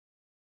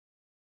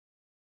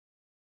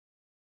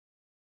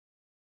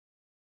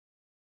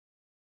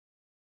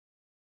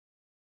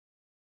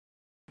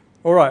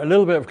All right, a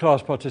little bit of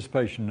class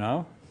participation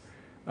now.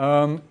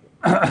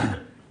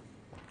 Just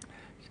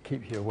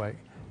keep you awake.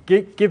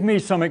 Give me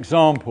some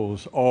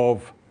examples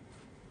of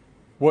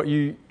what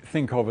you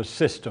think of as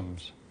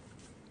systems.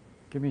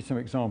 Give me some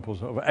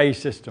examples of a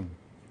system.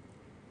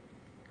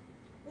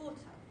 Water.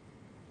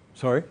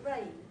 Sorry?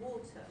 Rain,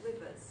 water,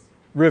 rivers.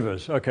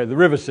 Rivers, okay, the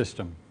river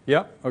system.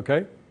 Yeah,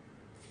 okay.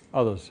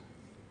 Others?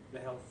 The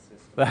health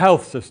system. The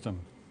health system.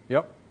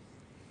 Yep.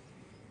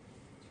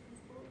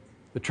 Transport.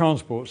 The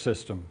transport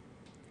system.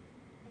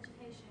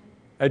 Education.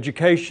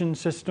 Education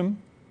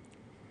system.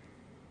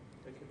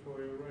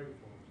 Equatorial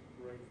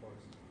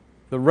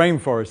rainforest. The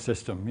rainforest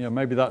system. Yeah,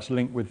 maybe that's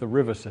linked with the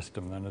river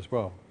system then as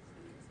well.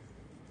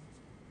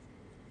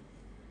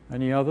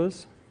 Any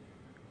others?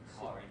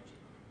 Car engine.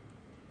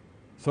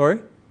 Sorry? A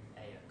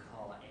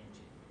car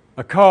engine.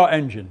 A car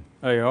engine.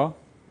 There you are.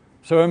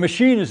 So a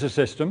machine is a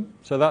system.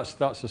 So that's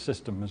a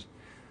system.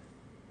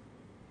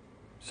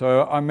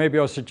 So maybe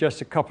I'll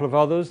suggest a couple of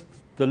others.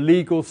 The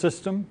legal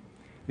system,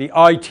 the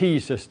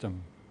IT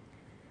system,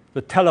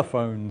 the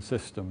telephone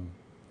system,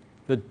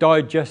 the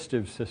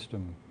digestive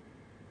system,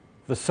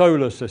 the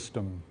solar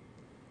system.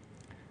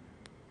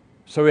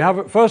 So we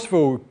have, first of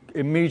all,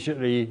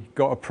 immediately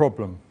got a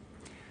problem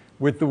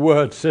with the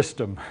word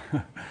system.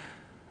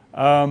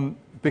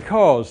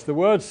 Because the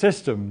word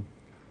system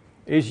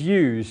is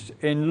used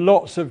in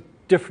lots of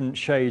different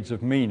shades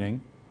of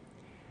meaning,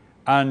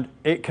 and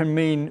it can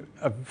mean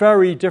a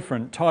very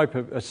different type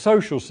of a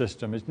social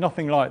system. Is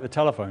nothing like the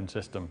telephone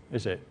system,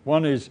 is it?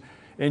 One is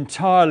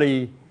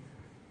entirely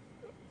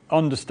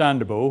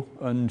understandable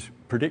and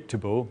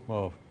predictable,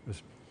 well,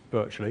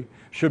 virtually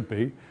should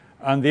be,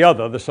 and the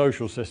other, the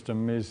social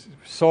system, is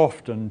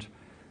soft and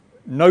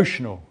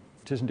notional.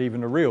 It isn't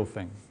even a real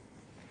thing.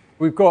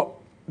 We've got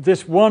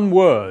this one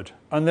word,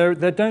 and there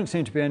don't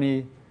seem to be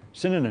any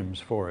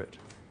synonyms for it.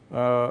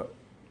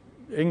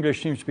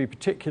 English seems to be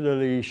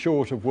particularly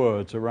short of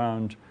words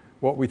around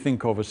what we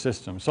think of as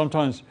systems.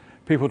 Sometimes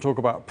people talk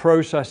about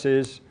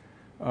processes,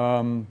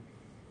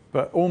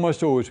 but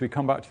almost always we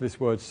come back to this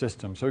word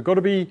system. So we've got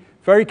to be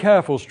very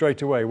careful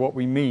straight away what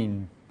we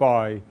mean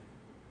by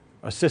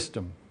a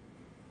system.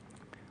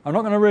 I'm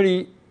not going to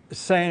really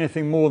say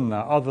anything more than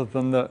that, other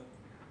than that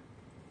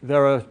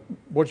there are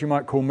what you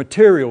might call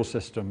material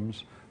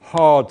systems,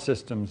 hard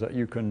systems that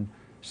you can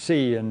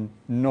see and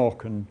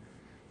knock and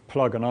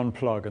plug and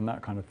unplug and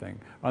that kind of thing.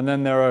 And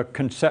then there are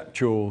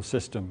conceptual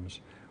systems,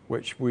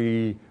 which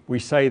we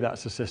say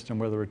that's a system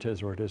whether it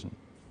is or it isn't.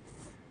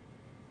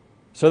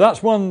 So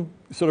that's one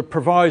sort of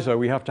proviso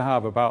we have to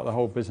have about the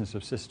whole business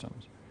of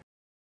systems.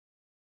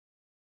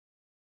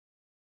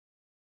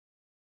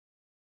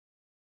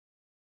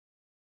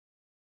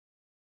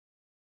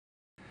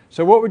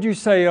 So what would you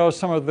say are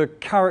some of the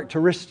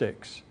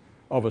characteristics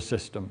of a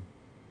system?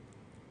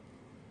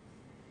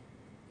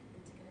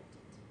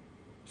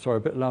 Sorry, a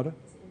bit louder.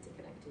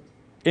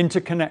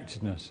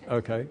 Interconnected. Interconnectedness,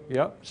 okay,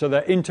 yeah. So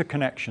they're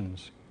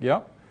interconnections,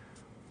 yeah.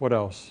 What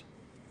else?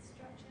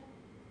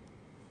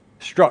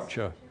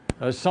 Structure.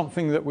 There's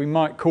something that we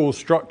might call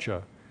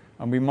structure,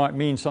 and we might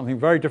mean something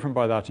very different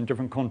by that in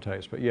different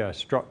contexts, but yeah,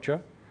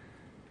 structure.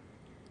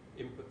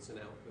 Inputs and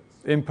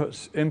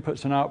outputs.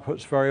 Inputs and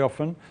outputs very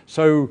often.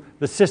 So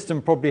the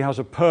system probably has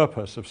a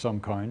purpose of some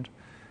kind.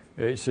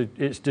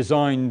 It's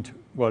designed,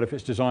 well, if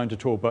it's designed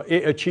at all, but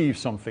it achieves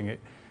something.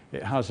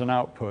 It has an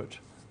output,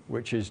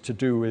 which is to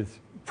do with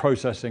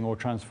processing or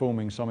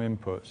transforming some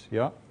inputs,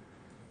 yeah?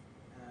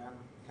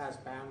 Has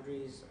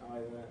boundaries,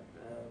 either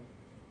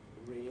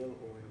real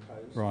or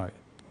imposed. Right.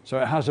 So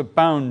it has a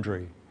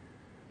boundary.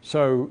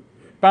 So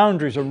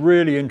boundaries are a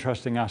really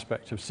interesting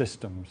aspect of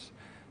systems.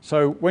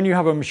 So when you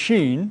have a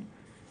machine,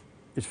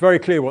 it's very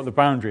clear what the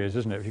boundary is,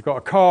 isn't it? If you've got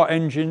a car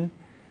engine,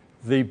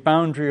 the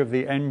boundary of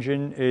the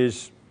engine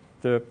is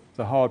the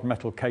hard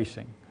metal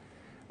casing.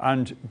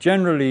 And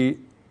generally,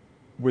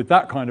 with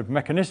that kind of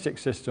mechanistic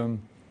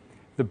system,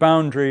 the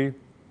boundary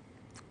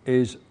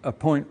is a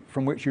point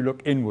from which you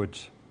look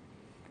inwards,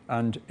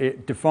 and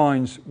it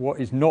defines what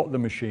is not the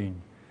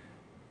machine.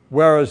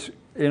 Whereas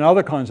in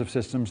other kinds of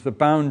systems, the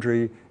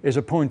boundary is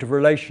a point of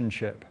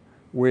relationship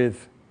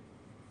with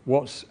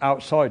what's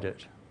outside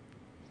it.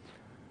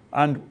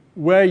 And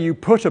where you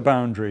put a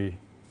boundary,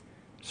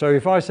 so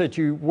if I said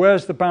to you,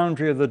 where's the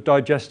boundary of the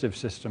digestive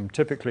system?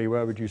 Typically,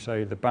 where would you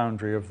say the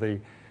boundary of the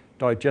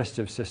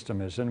digestive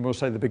system is? And we'll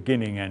say the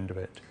beginning end of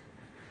it.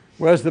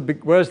 Where's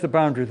the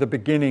boundary of the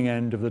beginning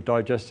end of the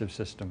digestive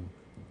system?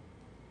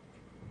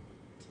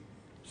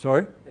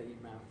 Sorry? Your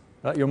mouth.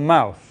 At your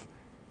mouth.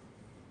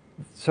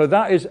 So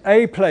that is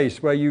a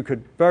place where you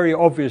could very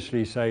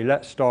obviously say,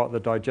 let's start the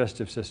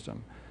digestive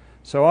system.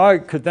 So I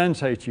could then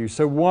say to you,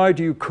 so why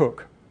do you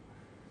cook?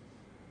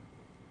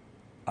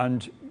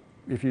 And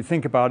if you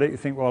think about it, you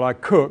think, well, I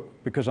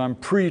cook because I'm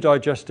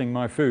pre-digesting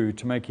my food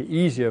to make it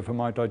easier for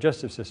my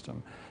digestive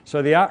system.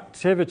 So the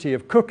activity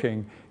of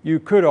cooking, you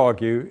could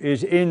argue,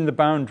 is in the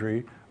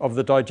boundary of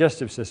the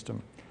digestive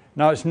system.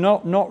 Now, it's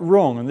not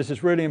wrong, and this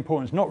is really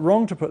important, it's not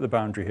wrong to put the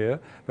boundary here,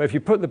 but if you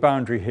put the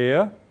boundary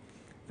here,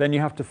 then you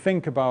have to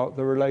think about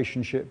the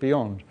relationship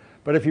beyond.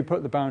 But if you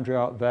put the boundary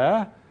out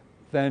there,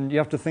 then you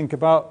have to think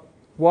about,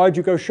 why do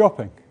you go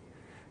shopping?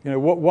 You know,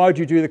 why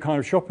do you do the kind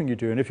of shopping you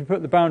do? And if you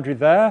put the boundary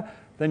there,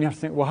 then you have to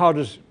think, well, how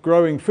does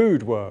growing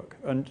food work?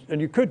 And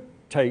you could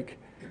take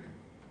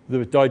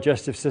the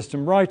digestive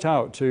system right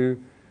out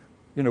to,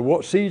 you know,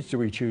 what seeds do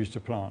we choose to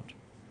plant?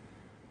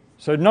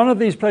 So none of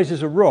these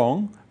places are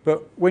wrong,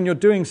 but when you're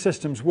doing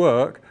systems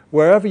work,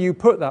 wherever you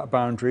put that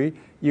boundary,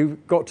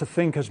 you've got to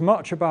think as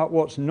much about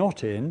what's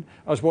not in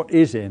as what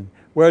is in.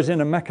 Whereas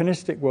in a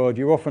mechanistic world,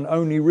 you're often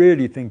only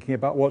really thinking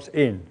about what's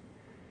in.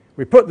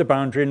 We put the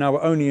boundary, now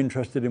we're only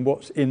interested in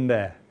what's in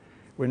there.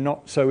 We're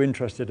not so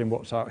interested in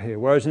what's out here.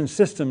 Whereas in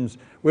systems,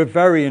 we're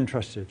very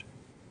interested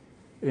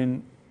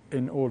in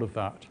all of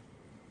that.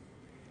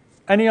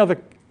 Any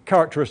other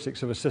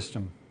characteristics of a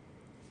system?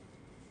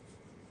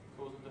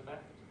 Cause and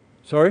effect.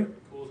 Sorry?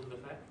 Cause and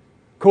effect.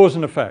 Cause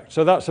and effect.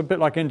 So that's a bit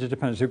like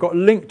interdependence. We've got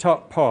linked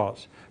up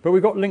parts, but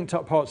we've got linked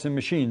up parts in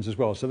machines as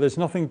well. So there's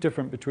nothing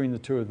different between the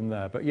two of them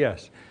there. But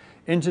yes,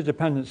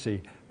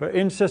 interdependency. But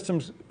in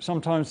systems,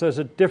 sometimes there's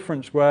a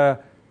difference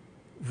where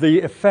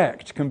the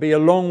effect can be a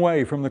long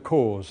way from the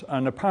cause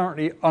and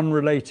apparently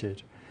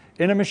unrelated.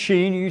 In a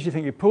machine, you usually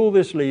think you pull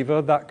this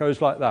lever, that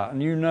goes like that,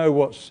 and you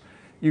know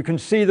you can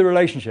see the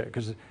relationship.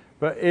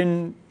 But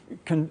in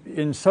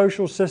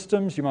social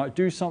systems, you might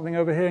do something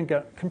over here and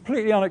get a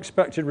completely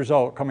unexpected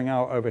result coming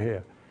out over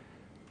here.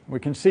 We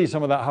can see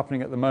some of that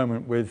happening at the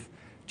moment with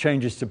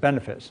changes to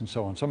benefits and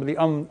so on, some of the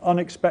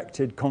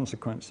unexpected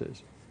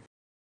consequences.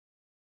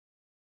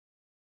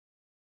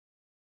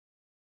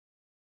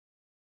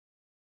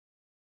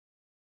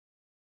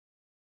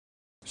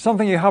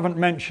 Something you haven't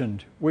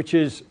mentioned, which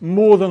is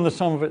more than the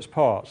sum of its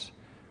parts.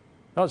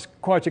 That's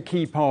quite a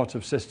key part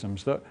of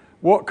systems, that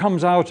what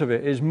comes out of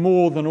it is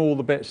more than all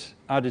the bits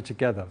added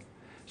together.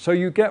 So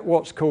you get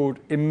what's called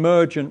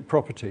emergent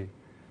property.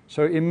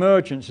 So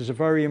emergence is a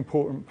very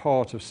important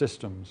part of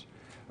systems.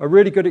 A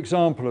really good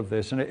example of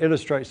this, and it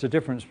illustrates the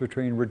difference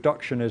between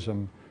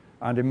reductionism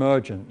and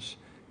emergence,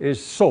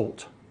 is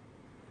salt.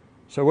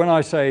 So when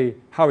I say,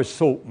 how is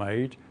salt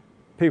made?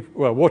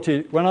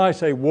 When I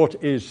say,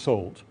 what is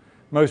salt?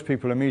 Most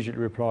people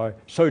immediately reply,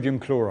 sodium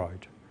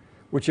chloride,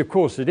 which of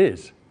course it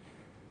is.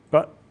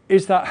 But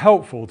is that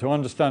helpful to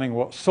understanding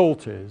what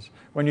salt is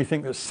when you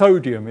think that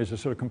sodium is a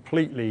sort of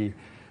completely,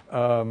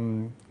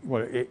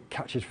 it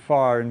catches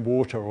fire in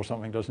water or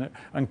something, doesn't it?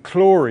 And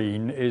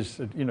chlorine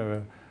is,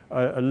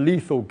 a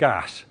lethal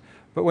gas.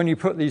 But when you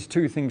put these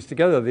two things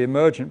together, the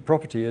emergent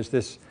property is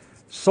this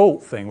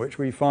salt thing, which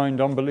we find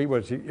unbelievable,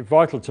 it's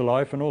vital to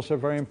life and also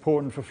very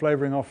important for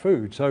flavoring our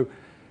food. So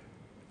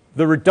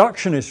the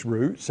reductionist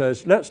route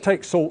says, let's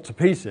take salt to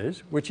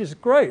pieces, which is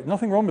great,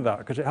 nothing wrong with that,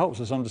 because it helps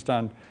us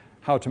understand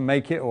how to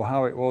make it or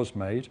how it was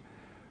made.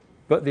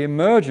 But the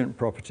emergent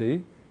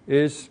property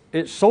is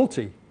it's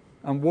salty.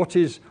 And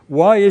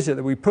why is it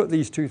that we put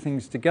these two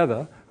things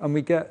together and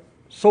we get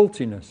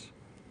saltiness?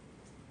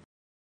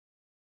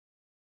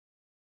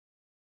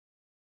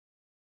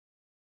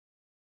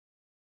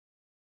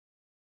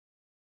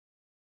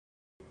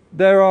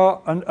 There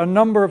are a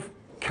number of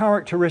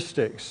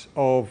characteristics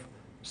of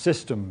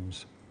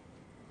systems.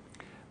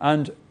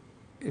 And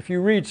if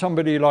you read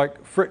somebody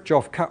like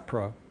Fritjof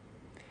Capra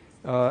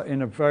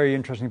in a very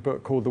interesting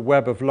book called The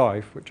Web of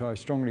Life, which I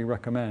strongly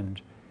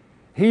recommend,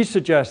 he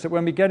suggests that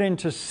when we get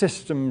into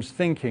systems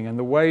thinking and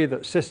the way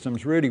that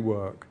systems really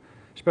work,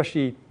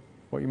 especially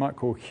what you might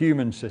call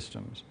human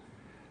systems,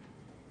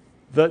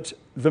 that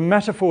the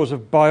metaphors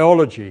of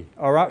biology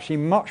are actually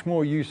much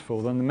more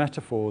useful than the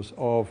metaphors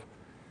of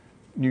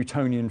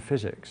Newtonian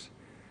physics.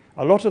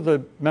 A lot of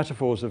the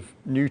metaphors of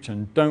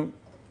Newton don't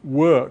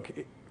work,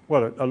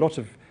 well, a lot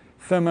of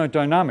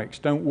thermodynamics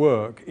don't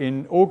work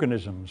in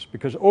organisms,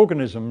 because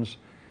organisms,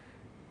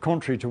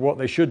 contrary to what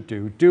they should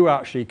do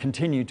actually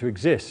continue to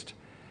exist,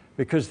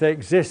 because they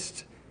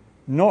exist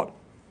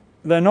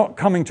they're not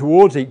coming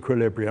towards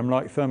equilibrium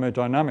like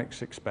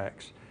thermodynamics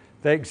expects.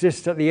 They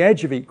exist at the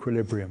edge of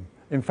equilibrium.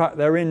 In fact,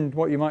 they're in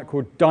what you might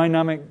call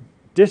dynamic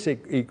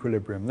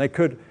disequilibrium. They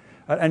could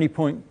at any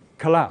point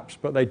collapse,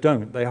 but they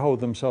don't. They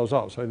hold themselves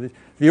up. So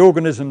the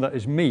organism that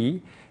is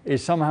me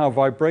is somehow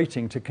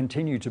vibrating to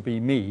continue to be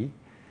me,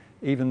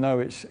 even though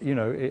it's,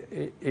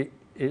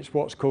 it's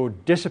what's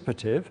called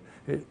dissipative.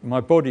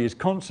 My body is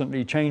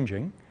constantly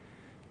changing.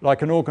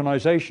 Like an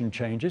organization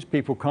changes.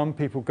 People come,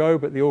 people go,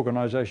 but the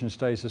organization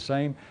stays the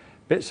same.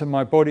 Bits of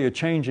my body are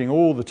changing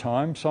all the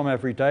time, some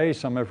every day,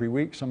 some every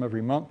week, some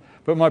every month,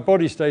 but my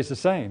body stays the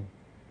same.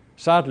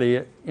 Sadly,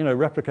 it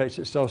replicates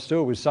itself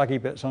still with saggy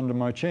bits under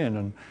my chin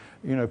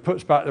and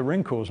puts back the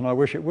wrinkles, and I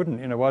wish it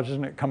wouldn't. Why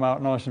doesn't it come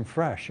out nice and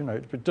fresh?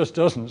 It just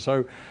doesn't.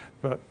 So,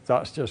 but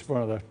that's just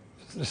one of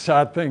the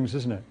sad things,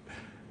 isn't it?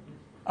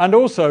 And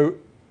also,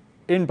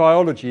 in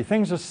biology,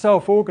 things are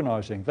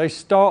self-organizing. They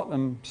start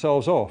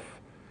themselves off,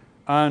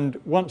 and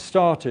once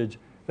started,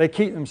 they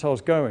keep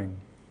themselves going.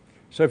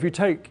 So if you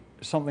take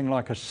something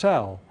like a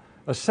cell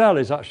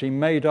is actually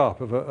made up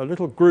of a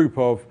little group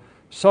of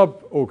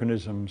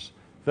sub-organisms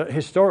that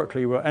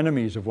historically were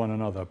enemies of one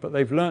another, but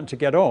they've learnt to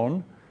get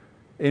on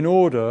in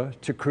order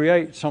to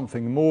create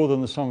something more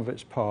than the sum of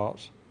its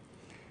parts.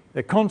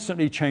 They're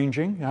constantly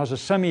changing. It has a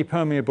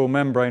semi-permeable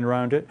membrane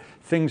around it.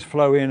 Things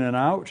flow in and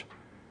out.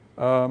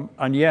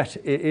 And yet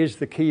it is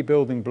the key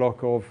building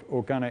block of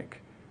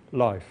organic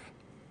life.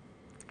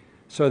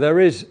 So there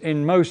is,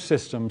 in most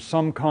systems,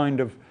 some kind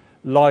of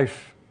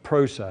life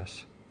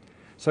process.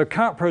 So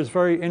Capra is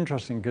very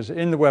interesting because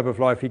in the Web of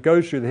Life, he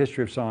goes through the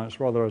history of science,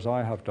 rather as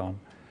I have done.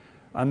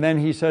 And then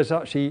he says,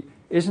 actually,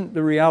 isn't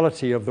the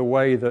reality of the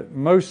way that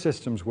most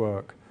systems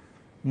work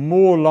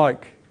more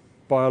like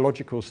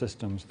biological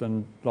systems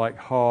than like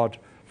hard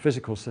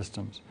physical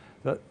systems?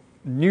 That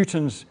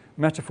Newton's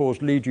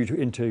metaphors lead you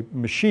into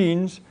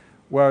machines,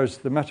 whereas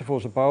the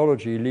metaphors of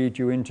biology lead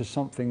you into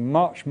something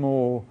much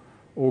more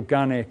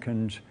organic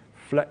and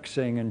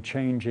flexing and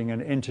changing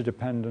and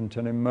interdependent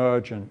and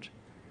emergent,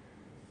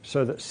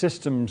 so that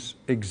systems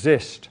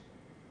exist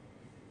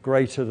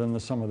greater than the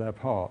sum of their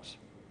parts.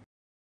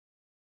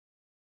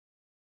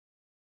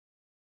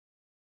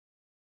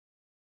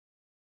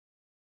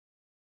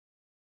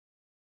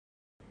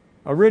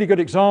 A really good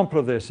example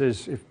of this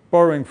is, if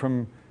borrowing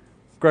from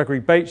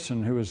Gregory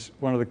Bateson, who was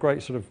one of the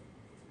great sort of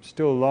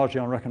still largely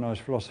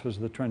unrecognized philosophers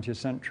of the 20th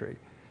century,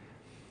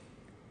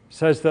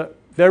 says that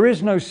there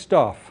is no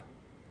stuff,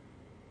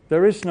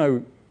 there is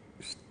no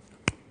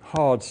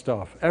hard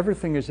stuff.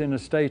 Everything is in a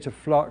state of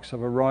flux,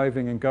 of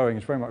arriving and going.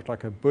 It's very much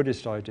like a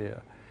Buddhist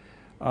idea.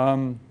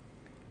 And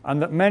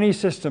that many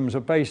systems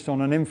are based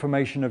on an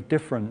information of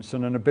difference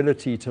and an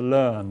ability to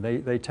learn.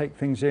 They take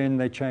things in,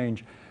 they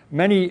change.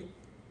 Many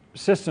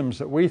systems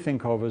that we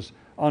think of as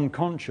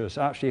unconscious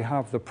actually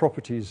have the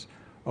properties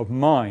of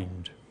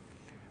mind.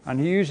 And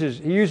he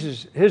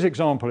uses his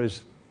example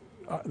is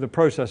the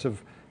process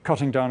of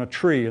cutting down a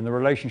tree and the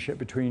relationship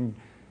between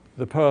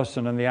the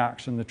person and the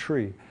axe and the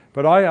tree.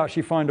 But I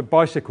actually find a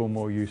bicycle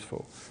more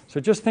useful. So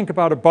just think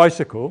about a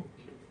bicycle.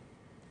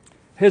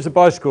 Here's a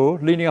bicycle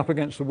leaning up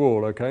against the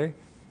wall, okay?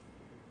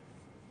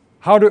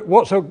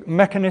 What's a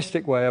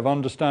mechanistic way of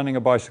understanding a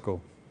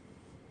bicycle?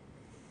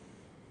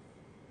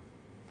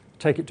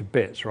 Take it to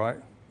bits, right?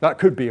 That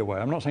could be a way.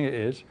 I'm not saying it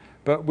is.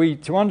 But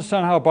to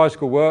understand how a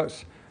bicycle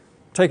works,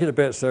 take it to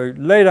bits. So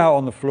lay it out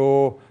on the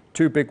floor,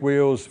 2 big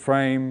wheels,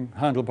 frame,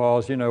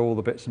 handlebars, you know, all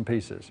the bits and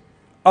pieces.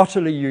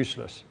 Utterly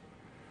useless.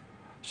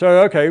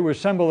 So, okay, we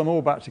assemble them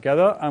all back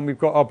together and we've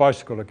got our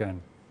bicycle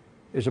again.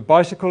 Is a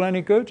bicycle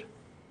any good?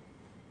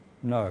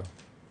 No.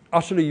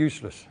 Utterly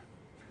useless.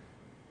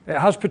 It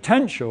has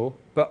potential,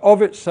 but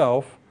of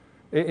itself,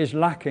 it is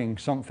lacking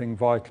something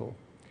vital.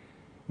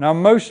 Now,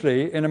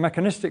 mostly in a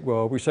mechanistic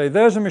world, we say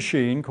there's a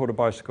machine called a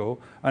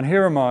bicycle, and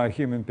here am I, a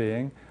human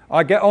being.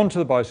 I get onto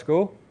the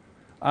bicycle,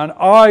 and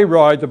I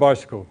ride the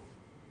bicycle.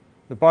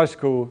 The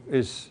bicycle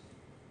is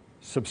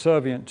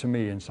subservient to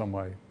me in some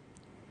way.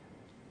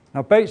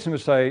 Now, Bateson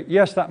would say,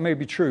 yes, that may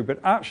be true, but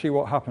actually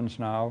what happens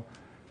now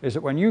is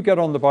that when you get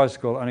on the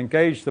bicycle and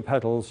engage the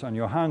pedals and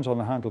your hands on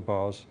the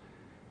handlebars,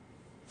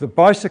 the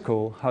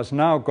bicycle has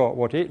now got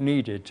what it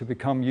needed to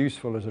become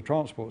useful as a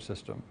transport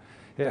system.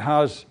 It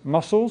has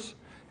muscles,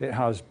 it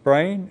has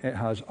brain, it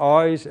has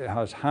eyes, it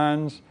has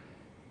hands.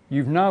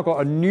 You've now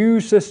got a new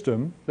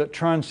system that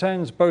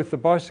transcends both the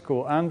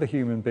bicycle and the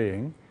human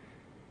being.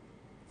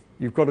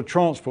 You've got a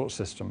transport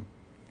system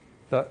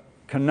that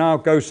can now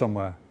go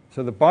somewhere.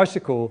 So the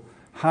bicycle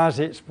has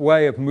its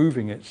way of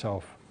moving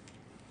itself.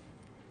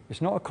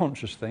 It's not a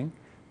conscious thing,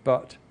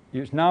 but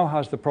it now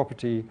has the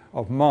property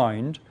of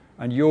mind,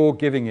 and you're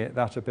giving it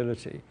that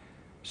ability.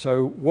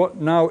 So what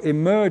now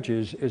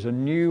emerges is a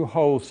new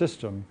whole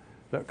system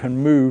that can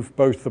move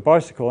both the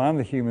bicycle and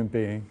the human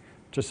being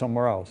to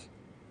somewhere else.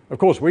 Of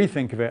course, we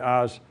think of it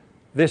as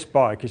this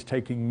bike is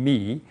taking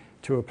me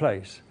to a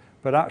place.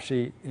 But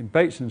actually, in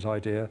Bateson's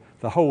idea,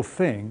 the whole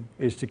thing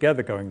is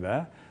together going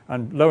there.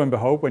 And lo and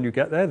behold, when you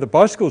get there, the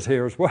bicycle's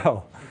here as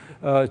well.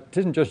 It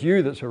isn't just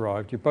you that's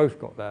arrived, you both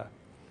got there.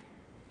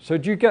 So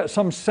do you get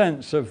some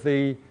sense of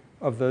the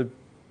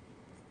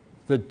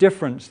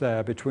difference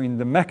there between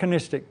the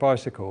mechanistic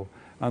bicycle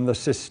and the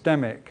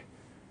systemic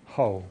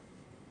whole?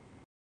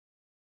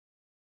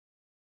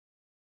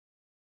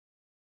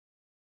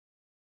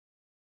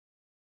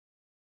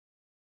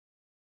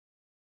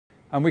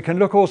 And we can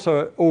look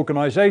also at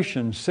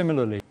organizations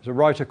similarly. There's a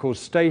writer called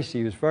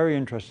Stacy who's very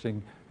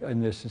interesting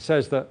in this. It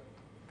says that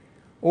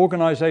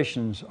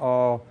organizations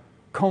are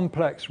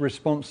complex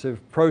responsive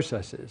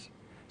processes.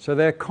 So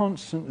they're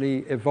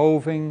constantly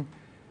evolving,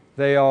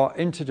 they are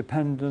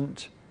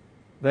interdependent,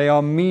 they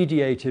are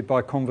mediated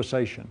by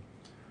conversation.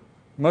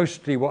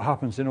 Mostly what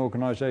happens in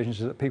organizations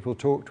is that people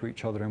talk to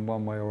each other in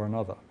one way or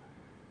another.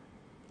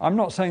 I'm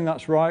not saying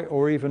that's right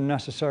or even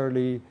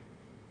necessarily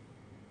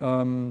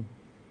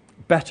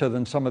better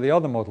than some of the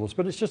other models,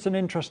 but it's just an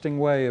interesting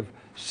way of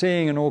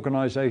seeing an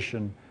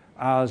organization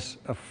as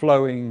a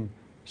flowing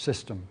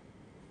system.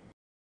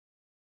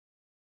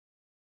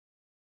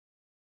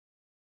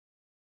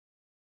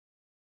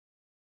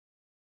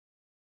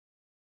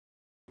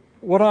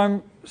 What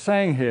I'm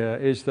saying here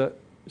is that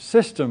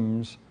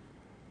systems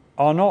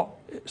are not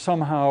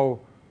somehow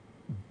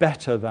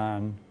better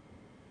than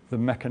the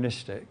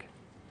mechanistic.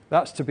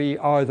 That's to be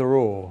either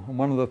or. And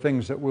one of the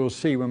things that we'll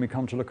see when we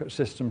come to look at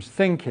systems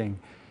thinking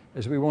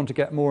is we want to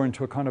get more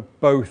into a kind of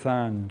both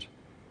and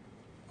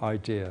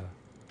idea.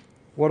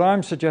 What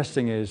I'm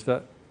suggesting is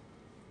that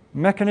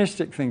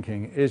mechanistic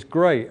thinking is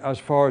great as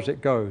far as it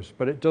goes,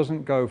 but it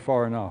doesn't go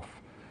far enough.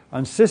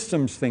 And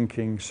systems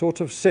thinking sort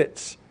of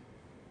sits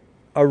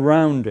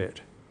around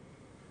it.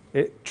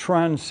 It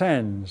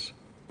transcends,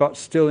 but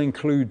still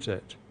includes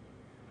it.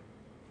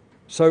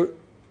 So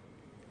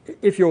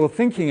if you're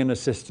thinking in a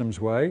systems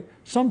way,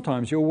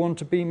 sometimes you'll want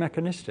to be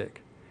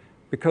mechanistic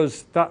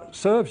because that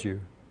serves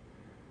you.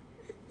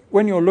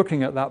 When you're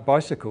looking at that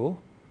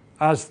bicycle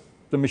as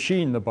the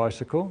machine, the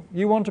bicycle,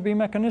 you want to be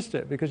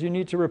mechanistic because you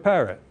need to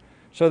repair it.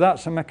 So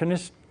that's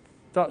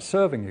that's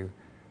serving you.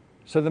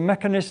 So the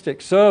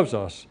mechanistic serves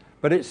us,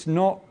 but it's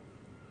not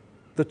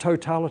the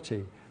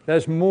totality.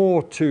 There's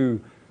more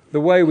to the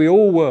way we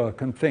all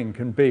work and think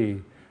and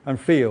be and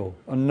feel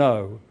and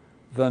know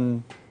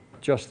than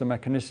just the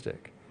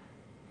mechanistic.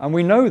 And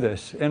we know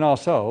this in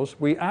ourselves,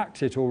 we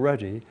act it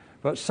already,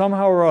 but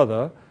somehow or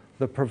other,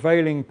 the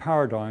prevailing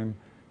paradigm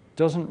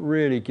doesn't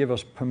really give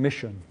us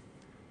permission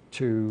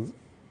to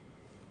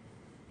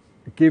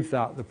give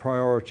that the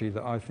priority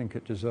that I think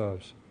it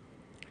deserves.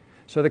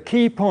 So the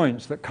key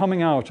points that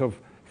coming out of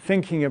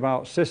thinking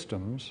about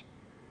systems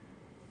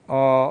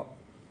are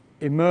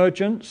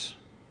emergence,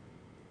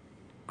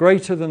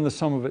 greater than the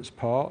sum of its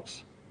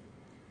parts,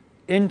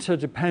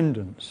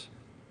 interdependence,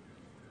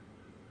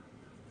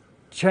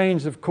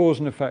 chains of cause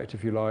and effect,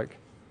 if you like,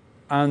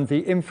 and the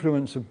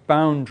influence of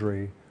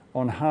boundary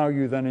on how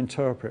you then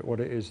interpret what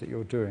it is that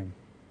you're doing.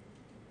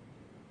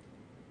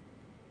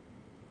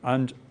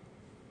 And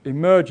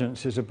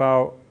emergence is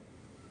about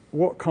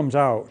what comes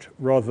out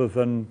rather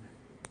than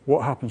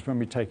what happens when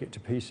we take it to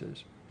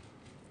pieces.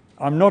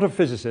 I'm not a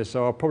physicist,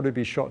 so I'll probably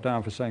be shot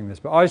down for saying this,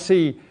 but I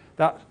see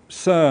that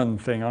CERN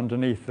thing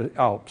underneath the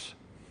Alps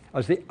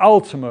as the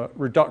ultimate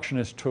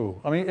reductionist tool.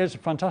 I mean, it's a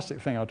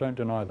fantastic thing, I don't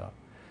deny that.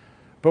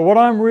 But what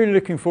I'm really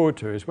looking forward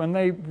to is when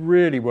they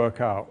really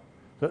work out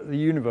that the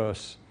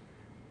universe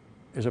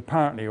is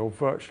apparently, or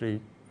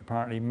virtually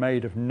apparently,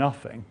 made of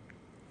nothing,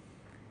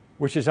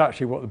 which is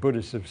actually what the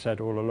Buddhists have said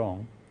all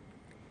along,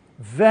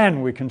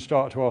 then we can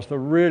start to ask the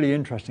really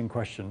interesting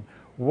question,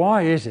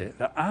 why is it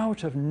that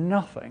out of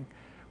nothing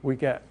we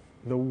get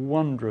the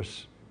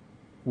wondrous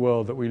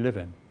world that we live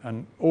in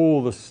and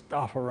all the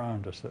stuff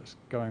around us that's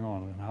going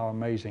on and how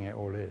amazing it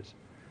all is?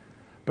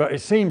 But it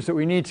seems that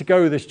we need to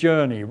go this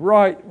journey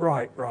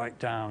right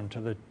down to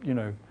the,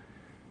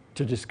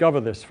 to discover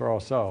this for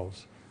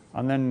ourselves.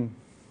 And then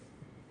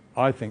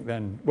I think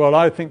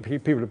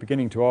people are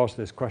beginning to ask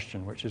this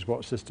question, which is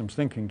what systems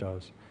thinking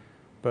does.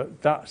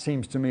 But that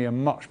seems to me a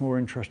much more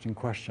interesting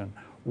question.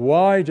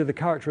 Why do the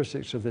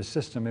characteristics of this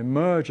system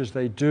emerge as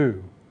they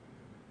do?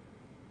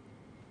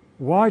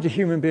 Why do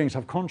human beings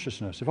have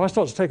consciousness? If I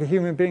start to take a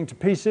human being to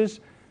pieces,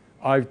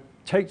 I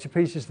take to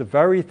pieces the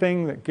very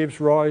thing that gives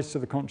rise to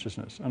the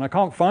consciousness. And I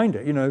can't find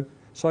it,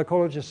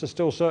 psychologists are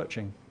still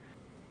searching.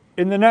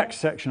 In the next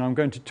section, I'm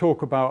going to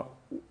talk about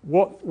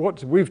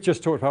what we've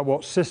just talked about,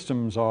 what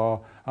systems are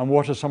and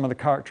what are some of the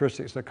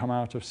characteristics that come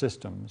out of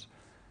systems.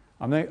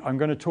 I'm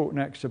going to talk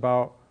next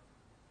about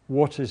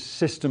what is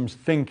systems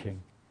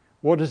thinking.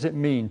 What does it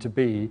mean to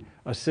be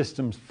a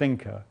systems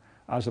thinker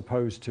as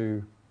opposed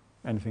to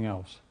anything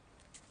else?